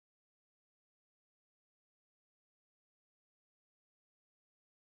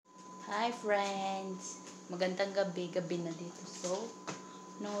Hi friends! Magandang gabi, gabi na dito. So,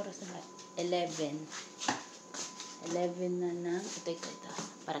 anong oras na? 11. 11 na ng, ito,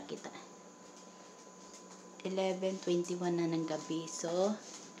 para kita. 11:21 na ng gabi. So,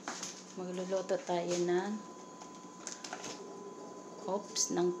 magluluto tayo ng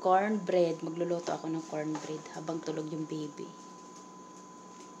ng cornbread. Magluluto ako ng cornbread habang tulog yung baby.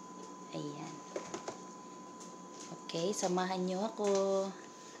 Ayan. Okay, samahan nyo ako.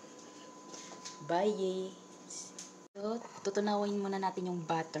 Bye! So, tutunawin muna natin yung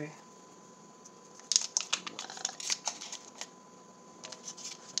butter.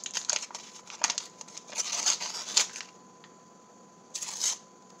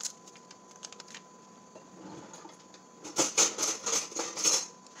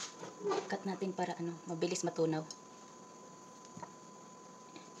 Cut natin para mabilis matunaw.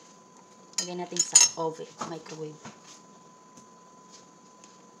 Lagay natin sa oven, microwave.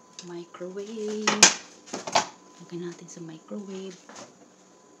 Lagay natin sa microwave.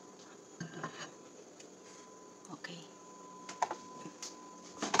 Okay.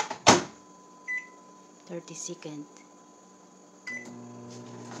 30 seconds.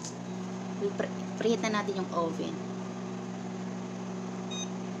 Preheat na natin yung oven.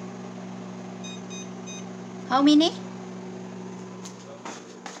 How many?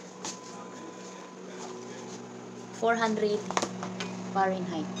 400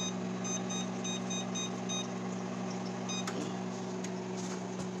 Fahrenheit. Okay.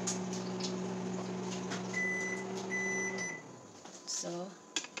 So,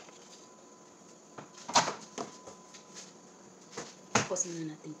 pause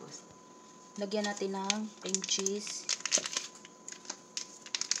na natin, pause. Lagyan natin ng cream cheese.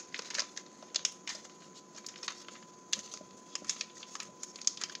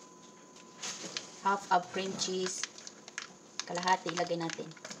 Half of cream cheese. Kalahati ilagay natin.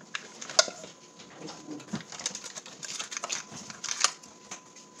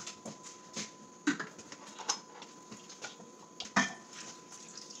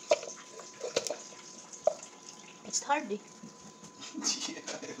 It's hard eh. Yeah,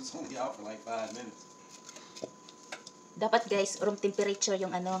 it was only out for like 5 minutes. Dapat guys, room temperature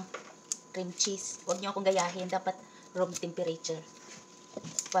yung cream cheese. Huwag niyo akong gayahin. Dapat room temperature.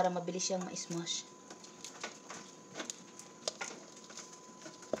 Para mabilis siyang ma-smash.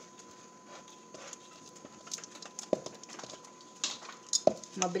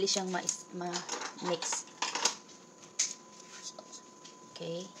 Mabilis siyang ma-mix.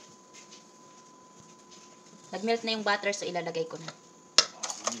 Okay. Nag-melt na yung butter, so ilalagay ko na.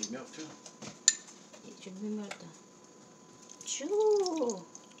 I need milk too. It should be melted. Choo!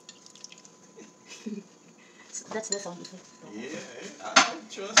 That's the sound effect. Yeah, I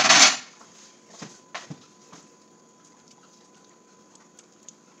trust you.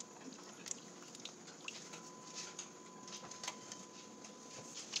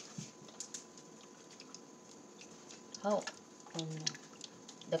 Oh no.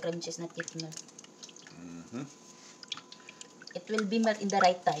 The cream cheese not yet melt. It will be melt in the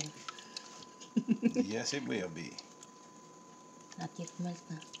right time. Yes, it will be. Not yet melt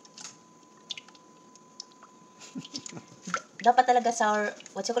na. Dapat talaga sour,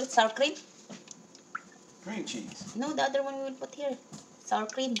 what you call it? Sour cream? Cream cheese. No, the other one we will put here. Sour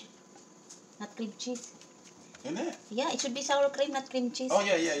cream. Not cream cheese. Isn't it? Yeah, it should be sour cream, not cream cheese. Oh,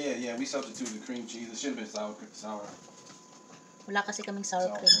 yeah. We substituted cream cheese. It should have been sour. Wala kasi kaming sour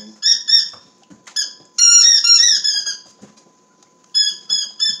cream.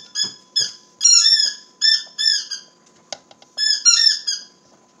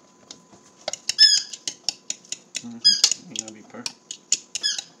 That'll be perfect.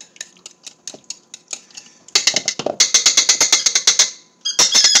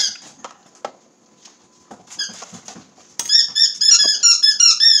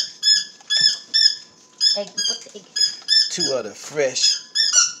 Egg, put the egg. 2 of the fresh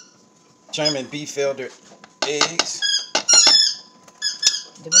German Beef-Elder eggs.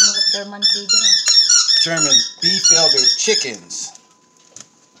 Di ba mga German breeder? German Beef-Elder chickens.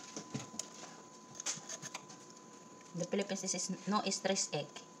 In the Philippines, this is no stress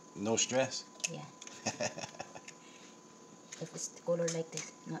egg. No stress? Yeah. If it's color like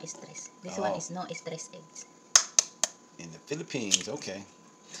this, no stress. This one is no stress eggs. In the Philippines, okay.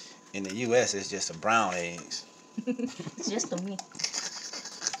 In the U.S., it's just some brown eggs. It's just to me.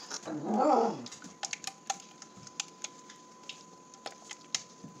 So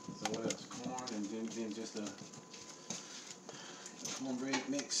what else? Corn and then just a cornbread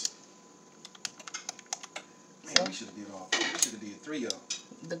mix. Man, we should have did 3 of them.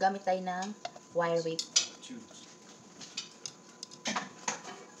 Gagamit tayo ng wire whip. Choose.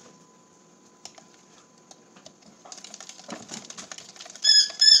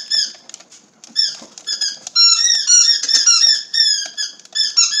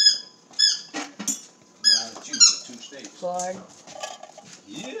 corn.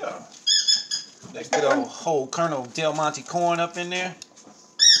 Yeah. That good old whole kernel Del Monte corn up in there.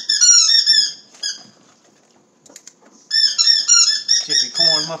 Chippy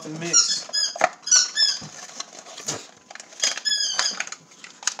corn muffin mix.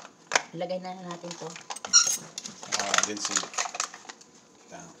 Ilagay na natin to. Oh, I didn't see it.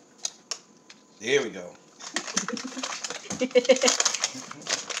 Down. There we go.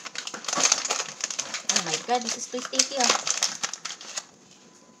 Oh my God, this is too sticky ah.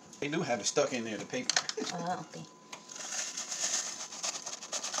 They do have it stuck in there, the paper. Ah, okay.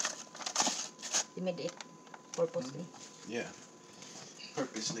 They made it purposely. Yeah.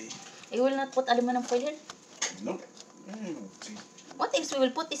 Purposely. You will not put aluminum foil here? Nope. See. What else we will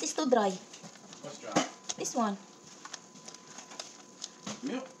put? This is too dry. What's dry? This one.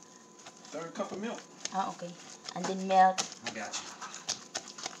 Milk. 3rd cup of milk. Ah, okay. And then milk. I got you.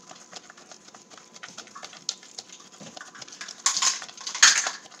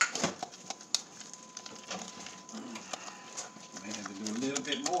 May have to do a little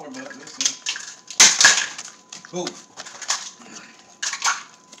bit more, but let's see. Ooh.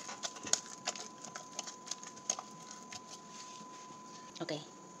 Okay.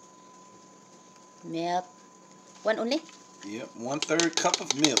 Milk. One only? Yep, 1/3 cup of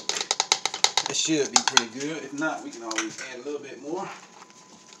milk. That should be pretty good. If not, we can always add a little bit more.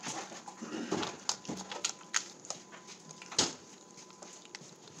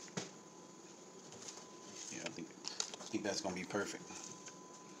 Yeah, I think that's gonna be perfect.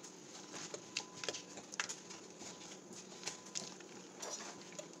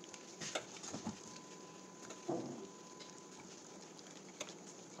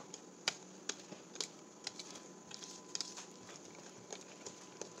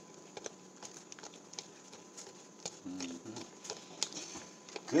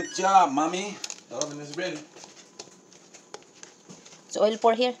 Good job, mommy. The oven is ready. So oil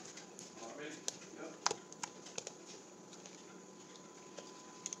pour here. Already? Yep.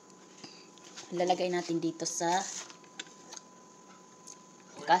 Lalagay natin dito sa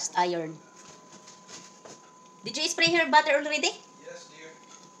cast iron. Did you spray her butter already? Yes, dear.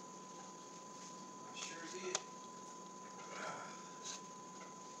 I sure did.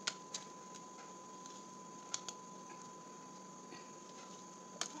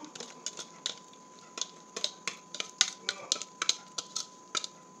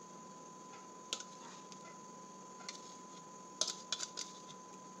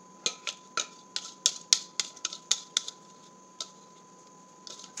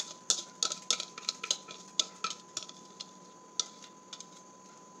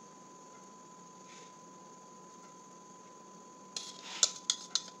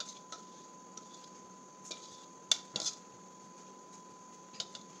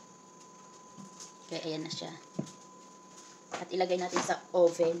 Okay, ayan na siya. At ilagay natin sa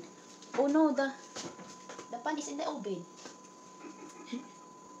oven. Oh no, the pan is in the oven.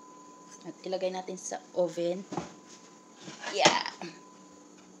 At ilagay natin sa oven. Yeah.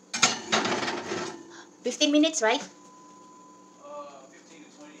 15 minutes, right? 15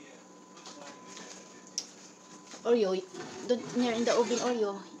 to 20, yeah. Oreo, don't near in the oven,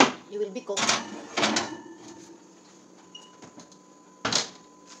 Oreo. You will be cooked.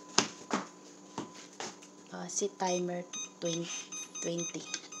 Set timer 20.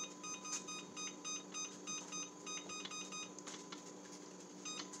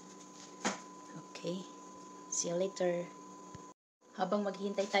 Okay. See you later. Habang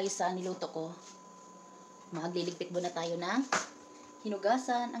maghihintay tayo sa niluto ko, magliligpit muna tayo ng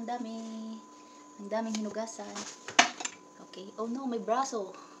hinugasan. Ang daming hinugasan. Okay. Oh no, my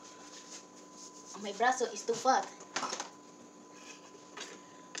braso. My braso is too fat.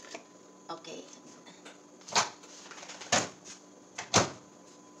 Okay.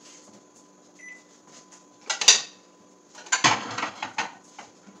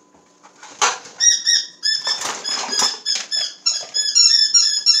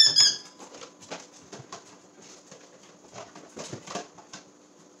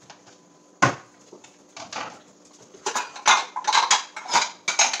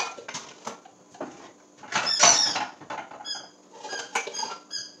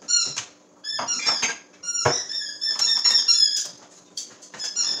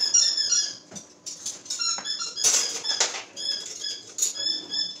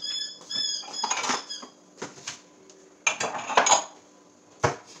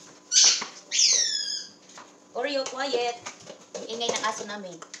 Oreo, quiet. Ang ingay ng aso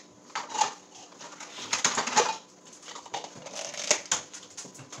namin.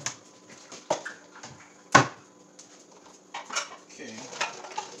 Okay.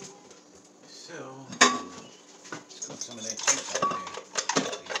 So, let's cook some of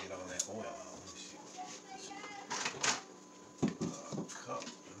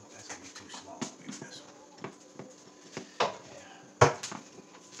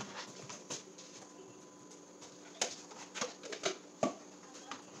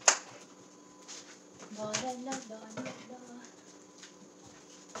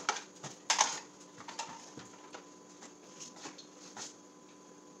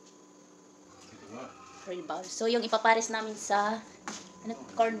real bowl. So, yung ipapares namin sa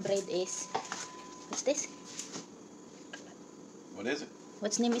cornbread is, what's this? What is it?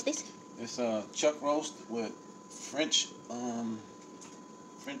 What's name is this? It's chuck roast with French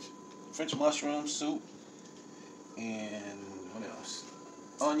mushroom soup and what else?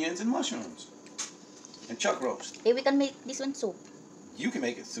 Onions and mushrooms and chuck roast. We can make this one soup. You can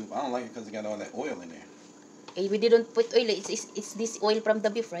make it soup. I don't like it because it got all that oil in there. We didn't put oil. It's this oil from the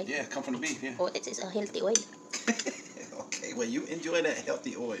beef, right? Yeah, come from the beef. Yeah. Oh, it is a healthy oil. Okay, well you enjoy that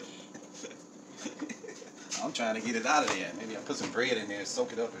healthy oil. I'm trying to get it out of there. Maybe I put some bread in there,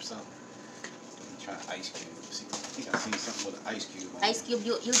 soak it up or something. I'm trying ice cube. See, I think I see something with an ice cube. Ice cube.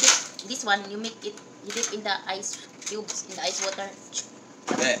 You dip this one. You make it. You dip in the ice cubes in the ice water.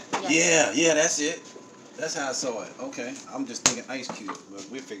 That. Yeah. Yeah, that's it. That's how I saw it. Okay, I'm just thinking ice cube, but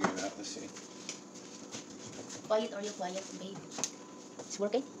we'll figure it out. Let's see. Quiet or you quiet, babe? It's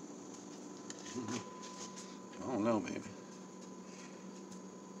working? I don't know, baby.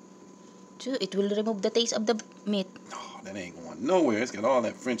 So it will remove the taste of the meat. Oh, that ain't going nowhere. It's got all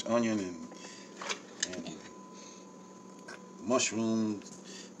that French onion and mushroom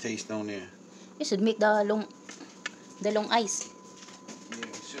taste on there. You should make the long ice. Yeah,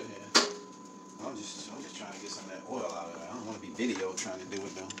 we should have. I'm just trying to get some of that oil out of it. I don't want to be video trying to do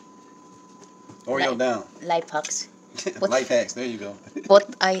it though. Oreo down. Life hacks. Life hacks. There you go.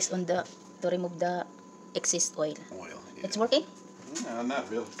 Put ice on to remove the excess oil. Oil. Yeah. It's working? No, not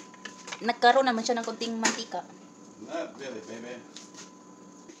really. Nagkaroon naman siya ng konting mantika. Not really, baby.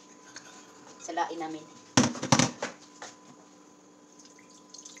 Salain namin.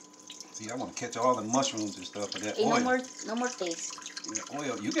 See, I want to catch all the mushrooms and stuff with that Okay, oil. no more taste. Yeah,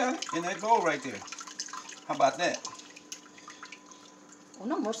 oil. You got it in that bowl right there. How about that? Oh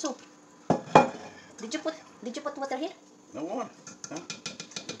no, more soup. Did you put water here? No water. Huh?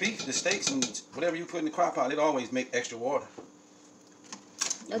 The beef, the steaks, and whatever you put in the crock pot, it always make extra water.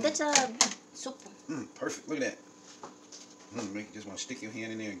 No, that's a soup. Perfect. Look at that. Make you just want to stick your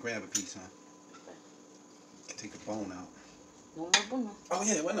hand in there and grab a piece, huh? Take the bone out. No more bone, no. Oh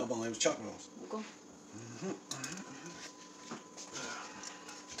yeah, it wasn't no bone. It was chuck roast. Okay.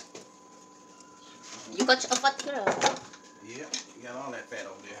 You catch a fat here. Yeah, you got all that fat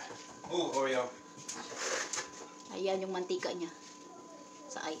over there. Ooh, Oreo. Ayan yung mantika niya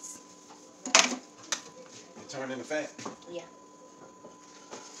sa ice. It turned into fat. Yeah.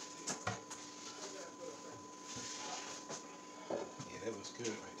 Yeah, that was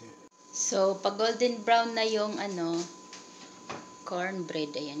good right there. So, pag golden brown na yung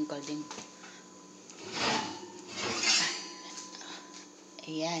cornbread, ayan, golden.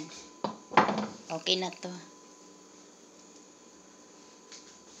 Ayan. Okay na to.